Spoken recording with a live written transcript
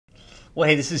Well,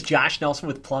 hey, this is Josh Nelson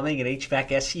with Plumbing and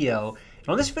HVAC SEO. And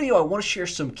on this video, I want to share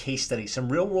some case studies,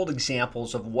 some real-world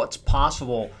examples of what's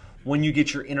possible when you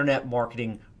get your internet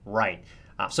marketing right.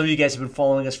 Some of you guys have been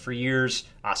following us for years,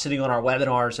 sitting on our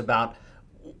webinars about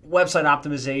website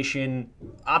optimization,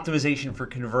 optimization for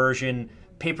conversion,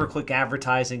 pay-per-click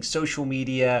advertising, social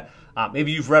media.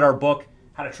 Maybe you've read our book,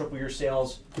 How to Triple Your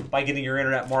Sales by Getting Your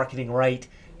Internet Marketing Right.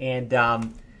 And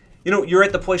you're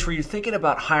at the place where you're thinking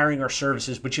about hiring our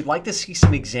services, but you'd like to see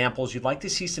some examples. You'd like to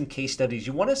see some case studies.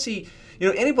 You want to see,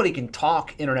 anybody can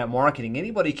talk internet marketing.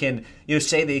 Anybody can,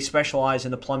 say they specialize in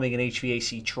the plumbing and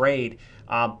HVAC trade.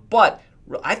 But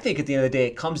I think at the end of the day,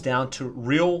 it comes down to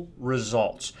real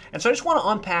results. And so I just want to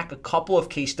unpack a couple of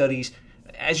case studies.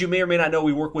 As you may or may not know,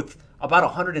 we work with about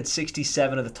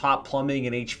 167 of the top plumbing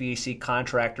and HVAC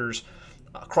contractors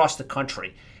across the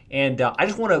country. And I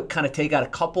just want to kind of take out a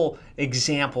couple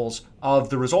examples of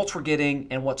the results we're getting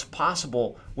and what's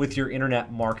possible with your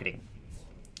internet marketing.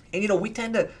 And we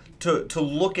tend to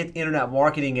look at internet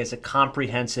marketing as a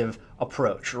comprehensive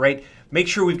approach, right? Make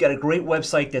sure we've got a great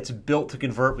website that's built to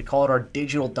convert. We call it our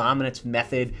digital dominance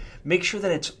method. Make sure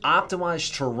that it's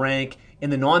optimized to rank in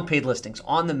the non-paid listings,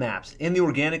 on the maps, in the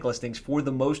organic listings for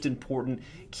the most important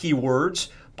keywords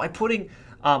by putting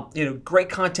great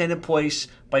content in place,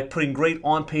 by putting great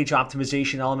on-page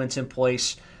optimization elements in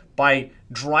place, by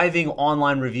driving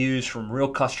online reviews from real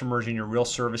customers in your real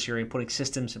service area and putting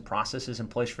systems and processes in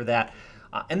place for that.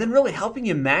 And then really helping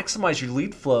you maximize your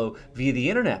lead flow via the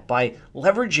internet by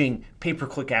leveraging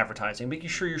pay-per-click advertising, making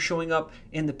sure you're showing up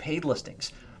in the paid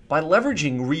listings, by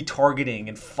leveraging retargeting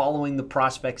and following the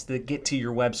prospects that get to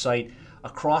your website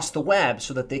across the web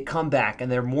so that they come back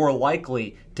and they're more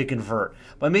likely to convert,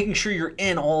 by making sure you're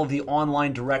in all of the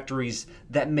online directories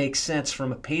that make sense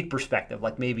from a paid perspective,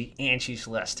 like maybe Angie's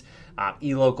List,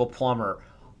 eLocal Plumber,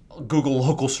 Google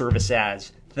Local Service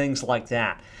Ads, things like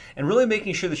that. And really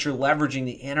making sure that you're leveraging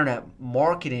the internet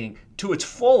marketing to its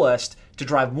fullest to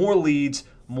drive more leads,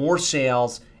 more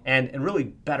sales, and really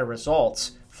better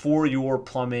results for your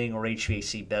plumbing or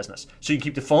HVAC business. So you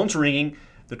keep the phones ringing,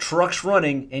 the truck's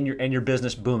running, and your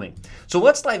business booming. So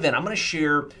let's dive in. I'm going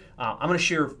to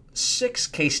share 6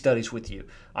 case studies with you.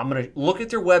 I'm going to look at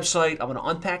their website. I'm going to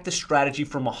unpack the strategy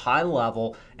from a high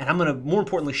level, and I'm going to, more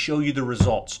importantly, show you the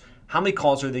results. How many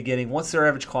calls are they getting? What's their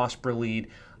average cost per lead?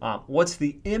 What's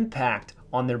the impact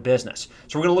on their business?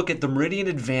 So we're going to look at the Meridian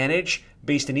Advantage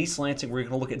based in East Lansing. We're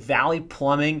going to look at Valley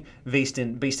Plumbing based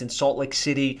in Salt Lake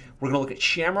City. We're going to look at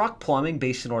Shamrock Plumbing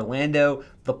based in Orlando,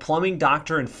 The Plumbing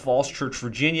Doctor in Falls Church,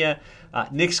 Virginia,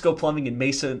 Nixco Plumbing in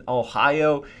Mason,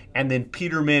 Ohio, and then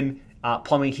Peterman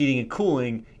Plumbing, Heating, and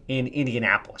Cooling in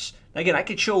Indianapolis. Now again, I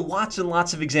could show lots and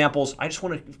lots of examples. I just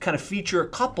want to kind of feature a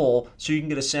couple so you can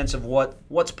get a sense of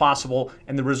what's possible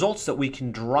and the results that we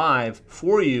can drive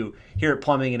for you here at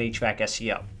Plumbing and HVAC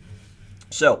SEO.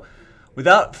 So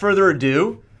without further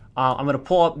ado, I'm going to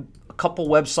pull up a couple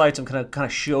websites. I'm going to kind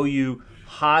of show you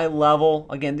high level.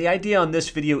 Again, the idea on this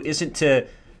video isn't to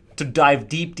dive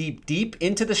deep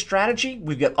into the strategy.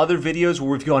 We've got other videos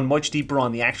where we've gone much deeper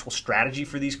on the actual strategy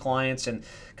for these clients and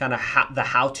kind of the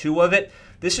how-to of it.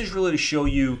 This is really to show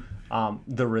you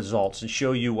the results and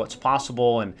show you what's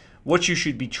possible and what you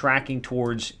should be tracking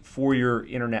towards for your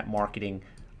internet marketing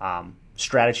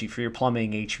strategy for your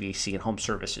plumbing, HVAC, and home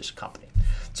services company.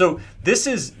 So this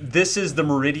is the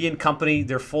Meridian Company.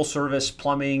 They're full service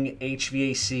plumbing,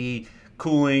 HVAC,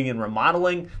 cooling, and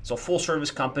remodeling. So full service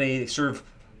company. They serve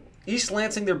East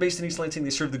Lansing. They're based in East Lansing. They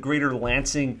serve the greater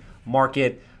Lansing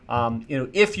market.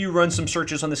 If you run some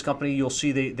searches on this company, you'll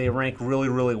see they rank really,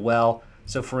 really well.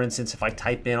 So for instance, if I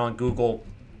type in on Google,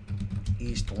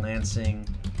 East Lansing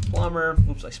plumber,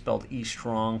 oops, I spelled East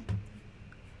wrong.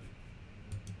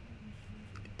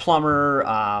 Plumber,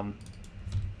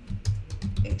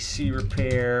 AC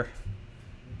repair.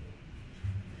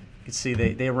 You can see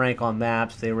they rank on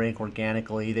maps, they rank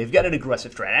organically. They've got an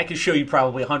aggressive strategy. I could show you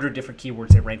probably 100 different keywords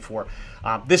they rank for.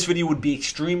 This video would be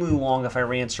extremely long if I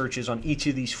ran searches on each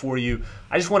of these for you.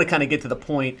 I just want to kind of get to the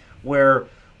point where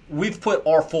we've put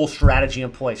our full strategy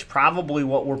in place, probably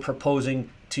what we're proposing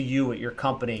to you at your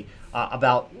company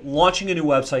about launching a new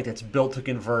website that's built to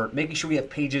convert, making sure we have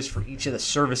pages for each of the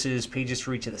services, pages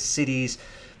for each of the cities,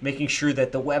 making sure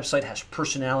that the website has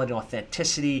personality and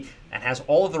authenticity and has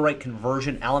all of the right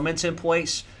conversion elements in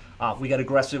place. We got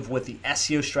aggressive with the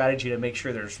SEO strategy to make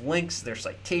sure there's links, there's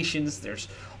citations, there's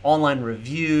online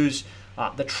reviews.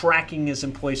 The tracking is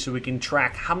in place so we can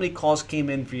track how many calls came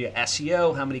in via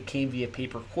SEO, how many came via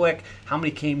pay-per-click, how many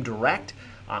came direct.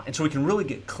 And so we can really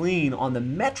get clean on the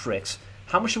metrics.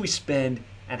 How much should we spend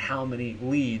and how many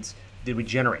leads did we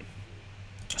generate?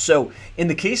 So in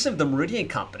the case of the Meridian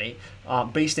Company,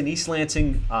 based in East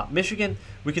Lansing, Michigan,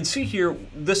 we can see here,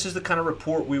 this is the kind of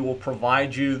report we will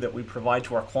provide you, that we provide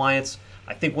to our clients.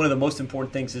 I think one of the most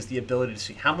important things is the ability to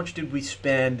see how much did we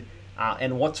spend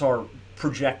and what's our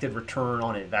projected return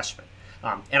on investment.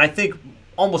 And I think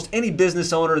almost any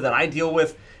business owner that I deal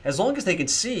with, as long as they can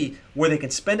see where they can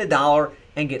spend $1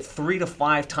 and get 3 to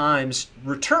 5 times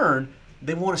return,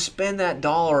 they want to spend that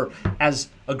dollar as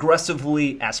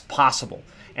aggressively as possible.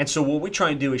 And so what we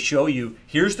try and do is show you,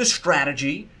 here's the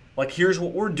strategy, like here's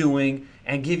what we're doing,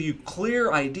 and give you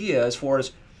clear idea as far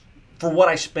as, for what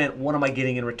I spent, what am I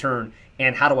getting in return,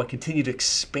 and how do I continue to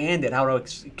expand it, how do I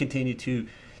continue to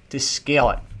scale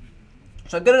it.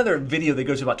 So I've got another video that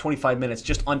goes about 25 minutes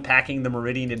just unpacking the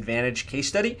Meridian Advantage case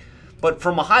study. But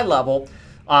from a high level,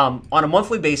 on a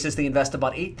monthly basis, they invest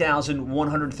about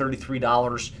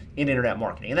 $8,133 in internet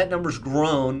marketing. And that number's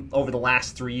grown over the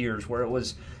last 3 years, where it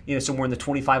was somewhere in the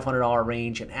 $2,500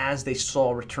 range. And as they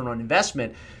saw a return on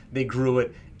investment, they grew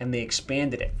it and they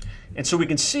expanded it. And so we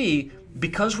can see,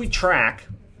 because we track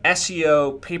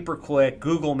SEO, pay-per-click,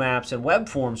 Google Maps, and web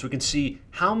forms, we can see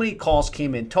how many calls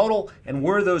came in total and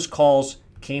where those calls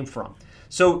came from.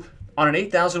 So on an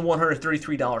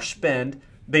 $8,133 spend,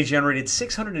 they generated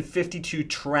 652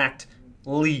 tracked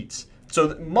leads.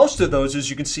 So most of those, as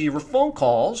you can see, were phone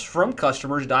calls from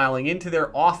customers dialing into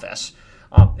their office.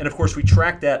 And of course, we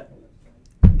track that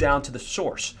down to the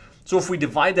source. So if we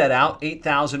divide that out,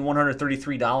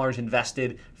 $8,133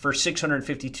 invested for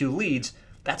 652 leads,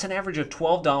 that's an average of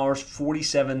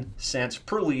 $12.47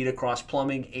 per lead across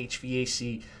plumbing,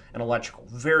 HVAC, and electrical.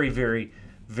 Very, very,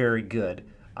 very good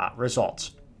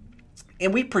results.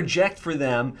 And we project for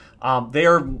them, they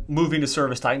are moving to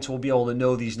ServiceTitan, so we'll be able to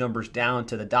know these numbers down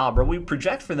to the dollar. But we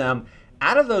project for them,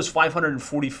 out of those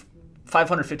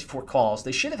 554 calls,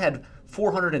 they should have had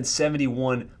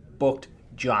 471 booked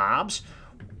jobs.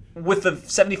 With the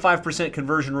 75%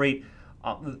 conversion rate,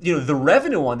 the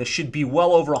revenue on this should be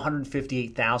well over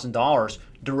 $158,000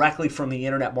 directly from the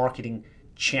internet marketing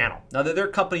channel. Now, their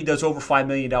company does over $5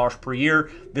 million per year.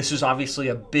 This is obviously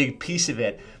a big piece of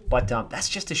it, but that's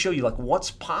just to show you like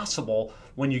what's possible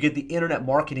when you get the internet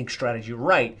marketing strategy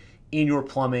right in your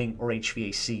plumbing or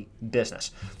HVAC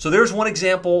business. So there's one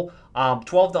example,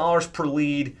 $12 per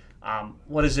lead.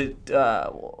 What is it?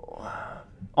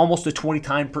 Almost a 20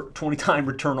 time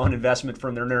return on investment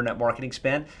from their internet marketing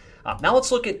spend. Now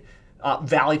let's look at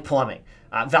Valley Plumbing.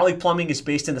 Valley Plumbing is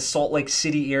based in the Salt Lake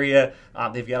City area.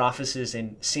 They've got offices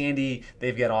in Sandy.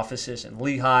 They've got offices in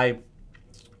Lehigh.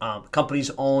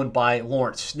 Company's owned by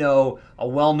Lawrence Snow, a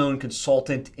well-known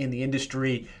consultant in the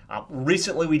industry.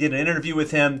 Recently, we did an interview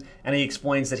with him, and he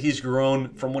explains that he's grown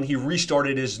from when he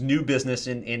restarted his new business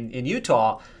in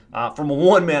Utah from a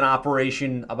one-man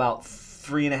operation about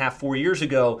 3.5, 4 years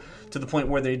ago to the point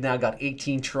where they've now got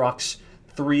 18 trucks,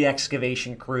 3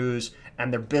 excavation crews,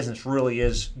 and their business really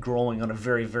is growing on a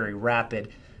very, very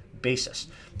rapid basis.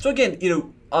 So again,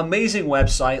 amazing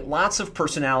website, lots of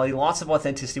personality, lots of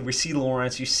authenticity. We see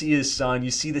Lawrence, you see his son, you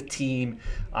see the team,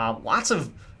 lots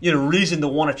of reason to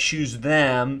want to choose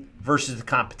them versus the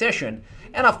competition.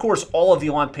 And of course, all of the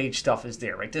on-page stuff is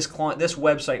there, right? This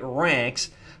website ranks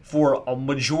for a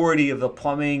majority of the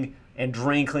plumbing and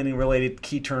drain cleaning related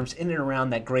key terms in and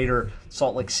around that greater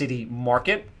Salt Lake City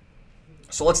market.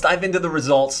 So let's dive into the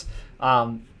results.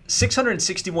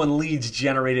 661 leads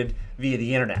generated via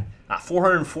the internet.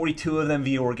 442 of them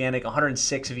via organic,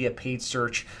 106 via paid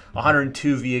search,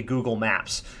 102 via Google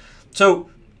Maps. So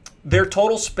their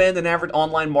total spend in average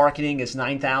online marketing is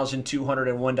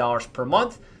 $9,201 per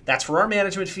month. That's for our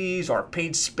management fees, our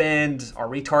paid spend, our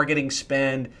retargeting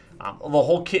spend, the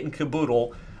whole kit and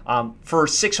caboodle. For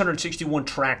 661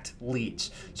 tracked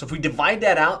leads. So if we divide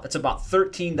that out, that's about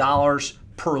 $13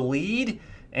 per lead.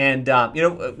 And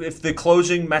if the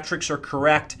closing metrics are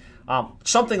correct,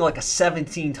 something like a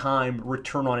 17-time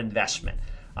return on investment.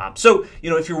 So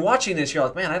if you're watching this, you're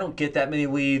like, man, I don't get that many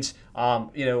leads.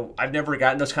 I've never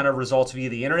gotten those kind of results via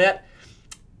the internet.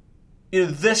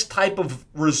 This type of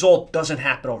result doesn't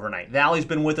happen overnight. Valley's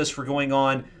been with us for going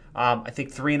on I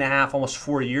think 3.5, almost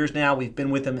 4 years now. We've been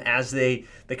with them as they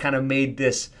kind of made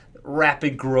this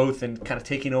rapid growth and kind of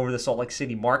taking over the Salt Lake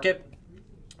City market.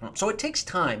 So it takes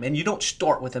time, and you don't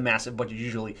start with a massive budget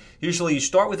usually. Usually you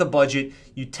start with a budget,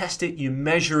 you test it, you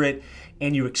measure it,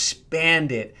 and you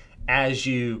expand it as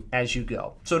you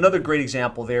go. So another great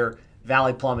example there,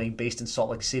 Valley Plumbing, based in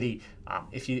Salt Lake City.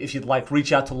 If you'd like,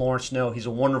 reach out to Lawrence Snow. He's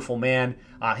a wonderful man.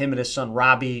 Him and his son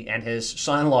Robbie and his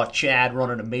son-in-law Chad run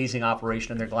an amazing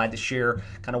operation, and they're glad to share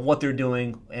kind of what they're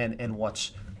doing and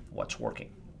what's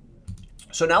working.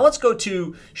 So now let's go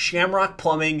to Shamrock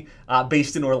Plumbing,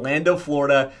 based in Orlando,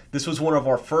 Florida. This was one of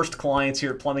our first clients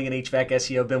here at Plumbing and HVAC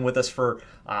SEO. Been with us for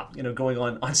going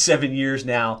on 7 years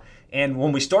now. And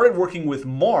when we started working with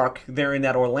Mark there in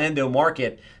that Orlando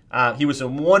market, he was a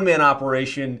one-man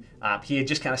operation. He had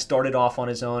just kind of started off on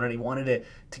his own, and he wanted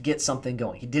to get something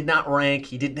going. He did not rank.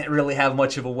 He didn't really have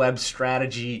much of a web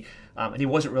strategy, and he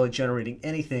wasn't really generating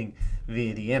anything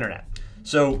via the internet.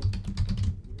 So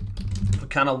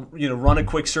kind of run a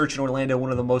quick search in Orlando,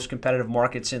 one of the most competitive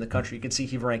markets in the country. You can see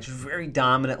he ranks very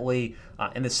dominantly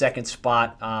in the second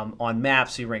spot on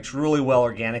Maps. He ranks really well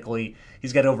organically.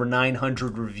 He's got over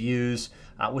 900 reviews,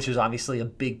 which is obviously a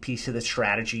big piece of the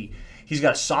strategy. He's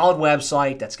got a solid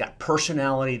website that's got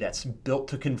personality, that's built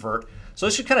to convert. So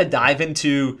let's just kind of dive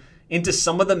into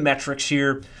some of the metrics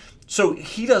here. So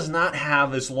he does not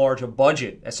have as large a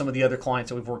budget as some of the other clients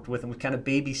that we've worked with, and we've kind of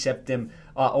babysat them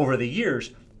over the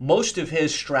years. Most of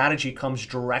his strategy comes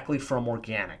directly from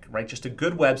organic, right? Just a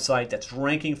good website that's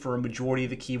ranking for a majority of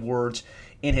the keywords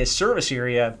in his service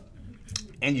area.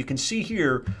 And you can see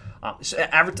here,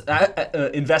 average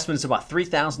investment is about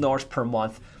 $3,000 per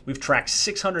month. We've tracked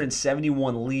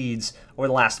 671 leads over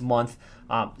the last month,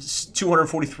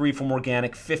 243 from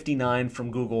organic, 59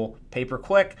 from Google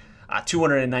pay-per-click,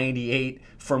 298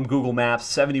 from Google Maps,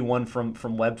 71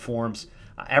 from web forms.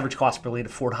 Average cost per lead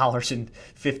of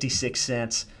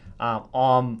 $4.56,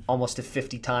 almost a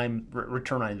 50-time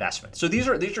return on investment. So these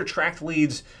are tracked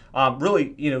leads.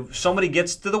 Really, somebody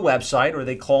gets to the website or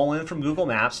they call in from Google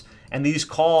Maps, and these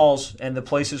calls and the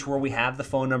places where we have the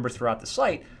phone number throughout the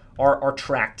site are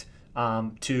tracked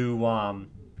to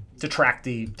track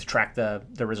the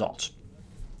results.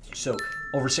 So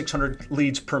over 600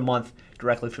 leads per month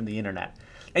directly from the internet.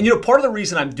 And part of the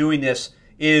reason I'm doing this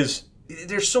is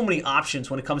there's so many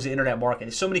options when it comes to internet marketing.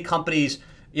 There's so many companies,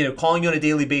 calling you on a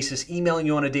daily basis, emailing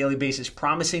you on a daily basis,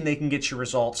 promising they can get you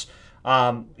results.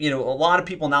 A lot of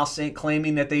people now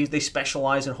claiming that they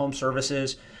specialize in home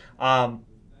services. And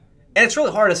it's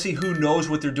really hard to see who knows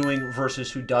what they're doing versus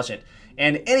who doesn't.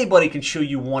 And anybody can show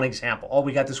you one example. Oh,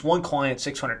 we got this one client,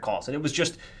 600 calls, and it was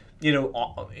just,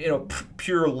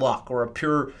 pure luck, or a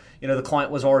pure, the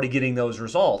client was already getting those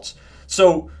results.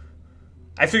 So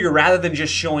I figure rather than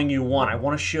just showing you one, I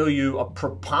want to show you a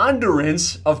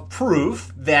preponderance of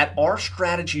proof that our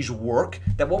strategies work,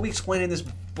 that what we explain in this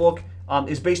book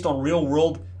is based on real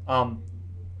world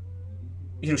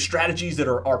strategies that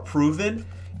are proven.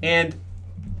 And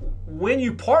when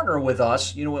you partner with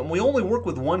us, and we only work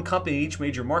with one company in each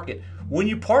major market, when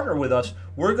you partner with us,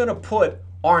 we're going to put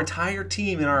our entire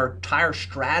team and our entire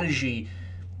strategy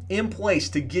in place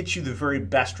to get you the very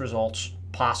best results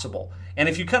possible. And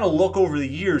if you kind of look over the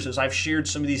years, as I've shared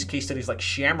some of these case studies like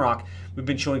Shamrock, we've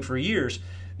been showing for years,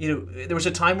 there was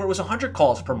a time where it was 100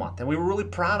 calls per month, and we were really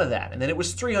proud of that. And then it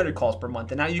was 300 calls per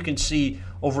month, and now you can see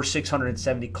over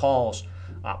 670 calls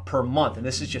per month. And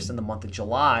this is just in the month of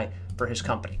July for his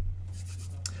company.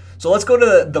 So let's go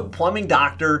to the Plumbing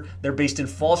Doctor. They're based in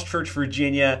Falls Church,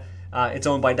 Virginia. It's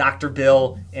owned by Dr.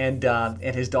 Bill and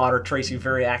his daughter Tracy,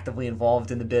 very actively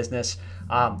involved in the business.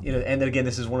 And then again,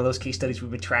 this is one of those case studies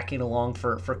we've been tracking along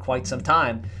for quite some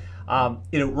time.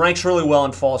 Ranks really well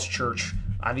in Falls Church.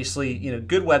 Obviously,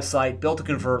 good website, built to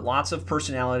convert, lots of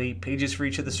personality, pages for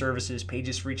each of the services,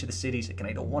 pages for each of the cities. Again,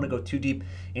 I don't want to go too deep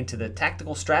into the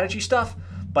tactical strategy stuff,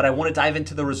 but I want to dive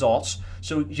into the results.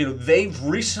 So, they've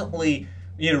recently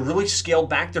really scaled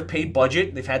back their paid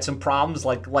budget. They've had some problems,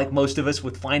 like most of us,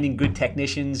 with finding good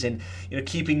technicians and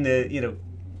keeping the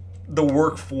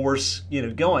workforce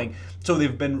going. So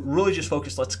they've been really just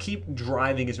focused. Let's keep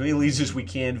driving as many leads as we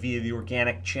can via the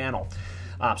organic channel.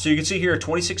 So you can see here a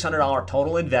 $2,600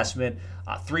 total investment,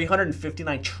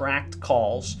 359 tracked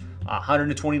calls,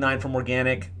 129 from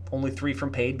organic, only 3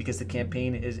 from paid because the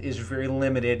campaign is very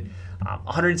limited,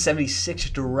 176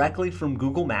 directly from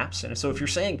Google Maps. And so if you're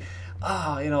saying,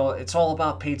 it's all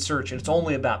about paid search and it's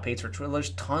only about paid search, well,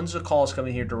 there's tons of calls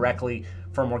coming here directly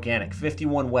from organic,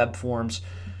 51 web forms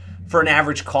for an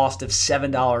average cost of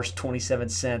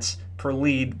 $7.27 per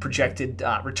lead, projected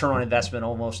return on investment,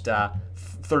 almost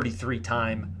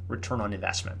 33-time return on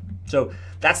investment. So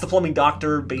that's the Plumbing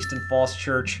Doctor based in Falls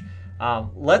Church.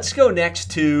 Let's go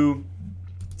next to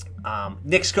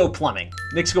Nixco Plumbing.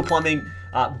 Nixco Plumbing,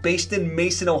 based in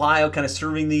Mason, Ohio, kind of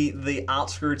serving the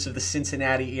outskirts of the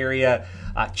Cincinnati area.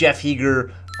 Jeff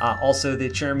Heger, also the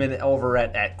chairman over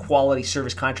at Quality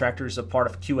Service Contractors, a part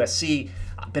of QSC,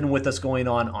 been with us going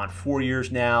on 4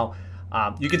 years now.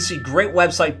 You can see great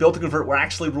website, built to convert. We're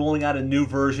actually rolling out a new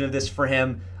version of this for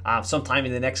him sometime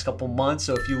in the next couple months.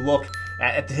 So if you look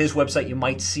at his website, you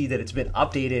might see that it's been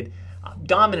updated.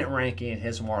 dominant ranking in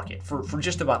his market for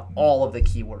just about all of the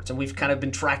keywords. And we've kind of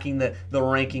been tracking the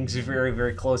rankings very,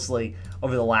 very closely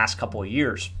over the last couple of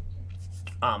years.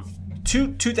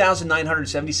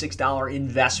 $2,976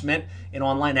 investment in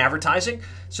online advertising.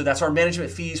 So that's our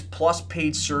management fees plus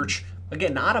paid search.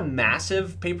 Again, not a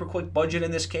massive pay-per-click budget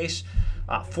in this case.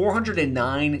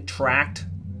 409 tracked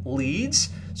leads.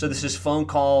 So this is phone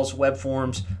calls, web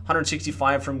forms,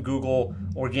 165 from Google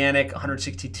Organic,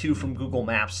 162 from Google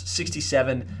Maps,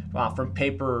 67 from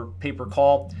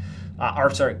pay-per-click.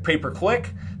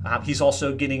 He's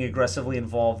also getting aggressively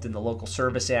involved in the local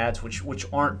service ads, which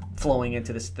aren't flowing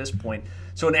into this at this point.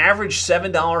 So an average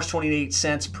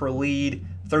 $7.28 per lead,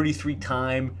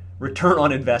 33-time return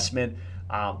on investment.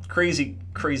 Crazy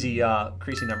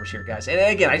numbers here, guys. And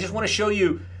again, I just want to show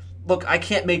you. Look, I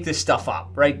can't make this stuff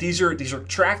up, right? These are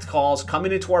tracked calls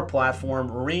coming into our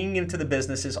platform, ringing into the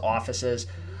businesses' offices,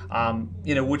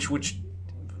 which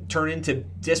turn into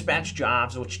dispatch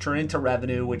jobs, which turn into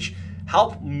revenue, which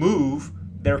help move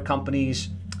their companies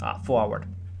forward.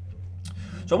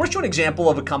 So I want to show an example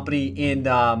of a company in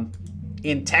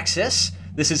Texas.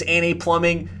 This is A&A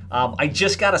Plumbing. I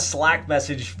just got a Slack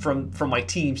message from my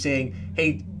team saying,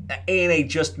 hey, A&A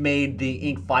just made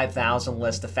the Inc. 5000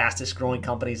 list, the fastest growing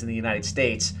companies in the United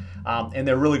States, and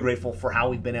they're really grateful for how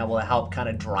we've been able to help kind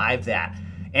of drive that.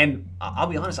 And I'll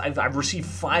be honest, I've received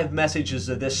 5 messages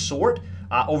of this sort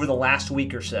over the last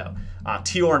week or so.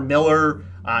 T.R. Miller,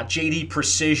 JD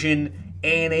Precision,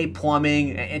 A&A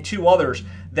Plumbing, and 2 others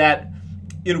that,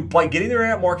 by getting their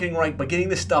internet marketing right, by getting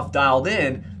this stuff dialed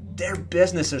in, their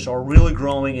businesses are really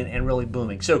growing and really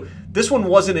booming. So this one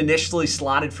wasn't initially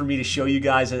slotted for me to show you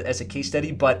guys as a case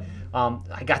study, but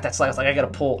I got that slide. I was like, I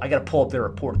got to pull up their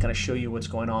report, kind of show you what's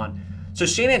going on. So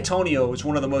San Antonio is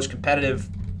one of the most competitive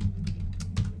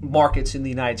markets in the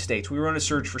United States. We run a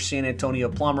search for San Antonio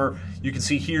plumber. You can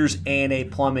see here's A&A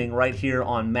Plumbing right here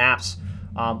on Maps.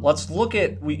 Let's look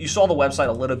at. You saw the website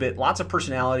a little bit. Lots of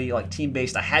personality, like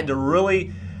team-based. I had to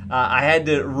really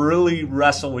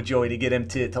wrestle with Joey to get him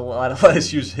to let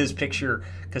us use his picture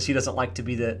because he doesn't like to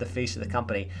be the face of the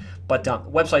company. But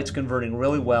website's converting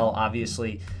really well,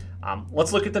 obviously.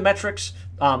 Let's look at the metrics.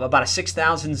 About a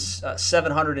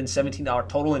 $6,717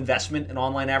 total investment in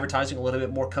online advertising, a little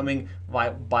bit more coming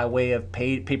by way of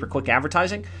pay-per-click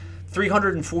advertising.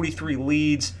 343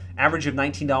 leads, average of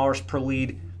 $19 per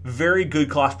lead. Very good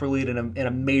cost per lead in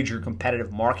a major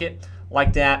competitive market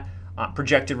like that.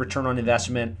 Projected return on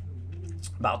investment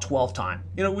about 12 time.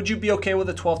 Would you be okay with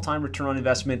a 12 time return on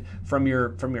investment from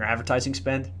your advertising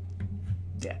spend?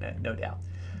 Yeah, no doubt.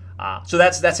 So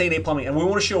that's A&A Plumbing, and we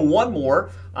want to show one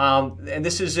more. And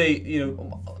this is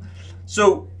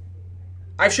so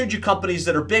I've showed you companies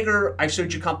that are bigger. I've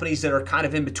showed you companies that are kind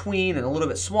of in between and a little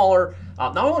bit smaller.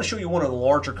 Now I want to show you one of the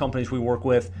larger companies we work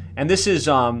with, and this is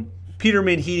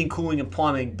Peterman Heating, Cooling, and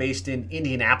Plumbing, based in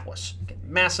Indianapolis.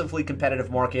 Massively competitive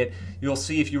market. You'll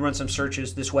see if you run some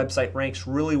searches, this website ranks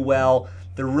really well.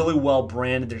 They're really well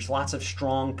branded. There's lots of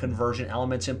strong conversion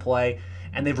elements in play,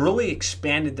 and they've really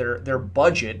expanded their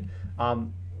budget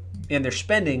and their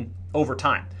spending over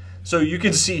time. So you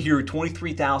can see here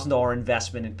 $23,000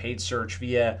 investment in paid search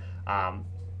via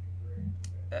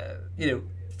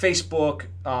Facebook,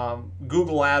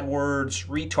 Google AdWords,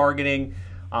 retargeting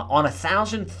on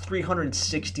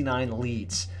 1,369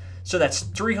 leads. So that's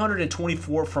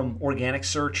 324 from organic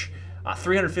search,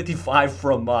 355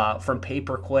 from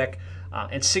pay-per-click,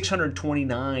 and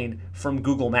 629 from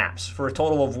Google Maps, for a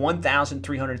total of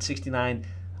 1,369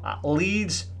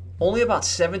 leads. Only about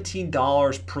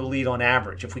 $17 per lead on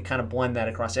average, if we kind of blend that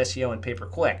across SEO and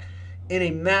pay-per-click, in a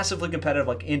massively competitive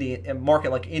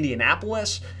market like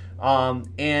Indianapolis.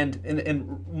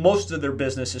 And most of their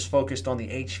business is focused on the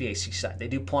HVAC side. They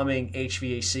do plumbing,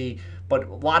 HVAC, but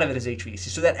a lot of it is HVAC.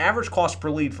 So that average cost per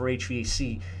lead for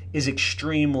HVAC is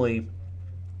extremely,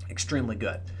 extremely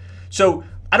good. So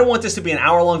I don't want this to be an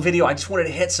hour-long video. I just wanted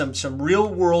to hit some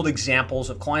real-world examples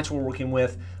of clients we're working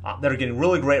with that are getting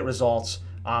really great results,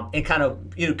 and kind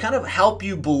of help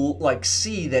you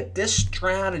see that this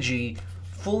strategy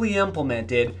fully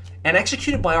implemented and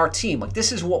executed by our team. Like,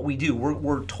 this is what we do.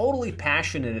 We're totally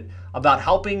passionate about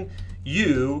helping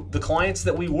you, the clients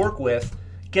that we work with,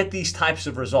 get these types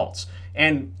of results.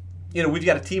 And we've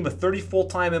got a team of 30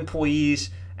 full-time employees,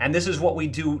 and this is what we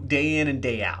do day in and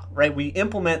day out, right? We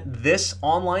implement this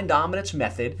online dominance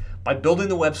method by building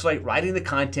the website, writing the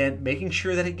content, making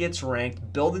sure that it gets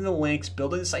ranked, building the links,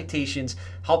 building the citations,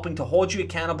 helping to hold you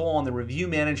accountable on the review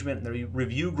management and the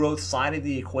review growth side of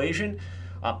the equation.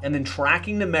 And then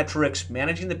tracking the metrics,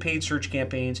 managing the paid search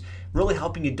campaigns, really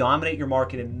helping you dominate your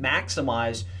market and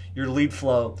maximize your lead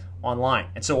flow online.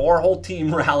 And so our whole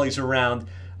team rallies around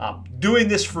doing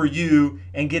this for you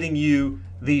and getting you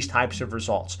these types of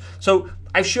results. So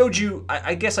I've showed you,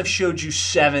 I guess I've showed you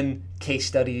 7 case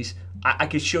studies. I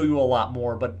could show you a lot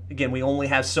more, but again, we only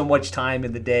have so much time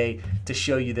in the day to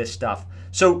show you this stuff.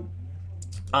 So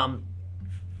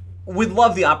we'd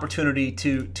love the opportunity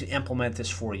to implement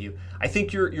this for you. I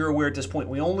think you're aware at this point,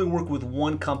 we only work with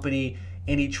one company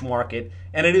in each market,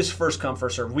 and it is first come,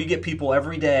 first serve. We get people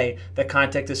every day that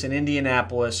contact us in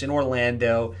Indianapolis, in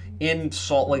Orlando, in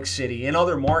Salt Lake City, in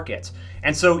other markets.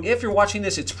 And so if you're watching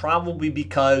this, it's probably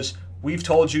because we've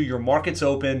told you your market's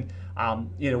open.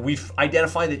 We've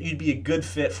identified that you'd be a good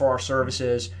fit for our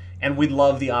services, and we'd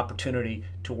love the opportunity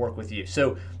to work with you.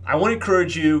 So I want to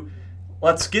encourage you,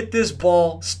 let's get this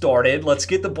ball started. Let's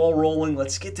get the ball rolling.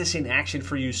 Let's get this in action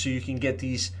for you so you can get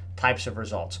these types of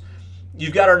results.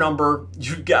 You've got our number,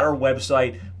 you've got our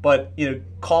website, but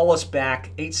call us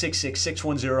back,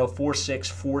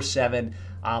 866-610-4647,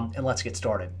 and let's get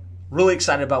started. Really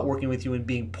excited about working with you and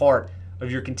being part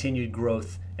of your continued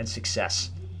growth and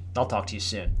success. I'll talk to you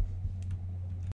soon.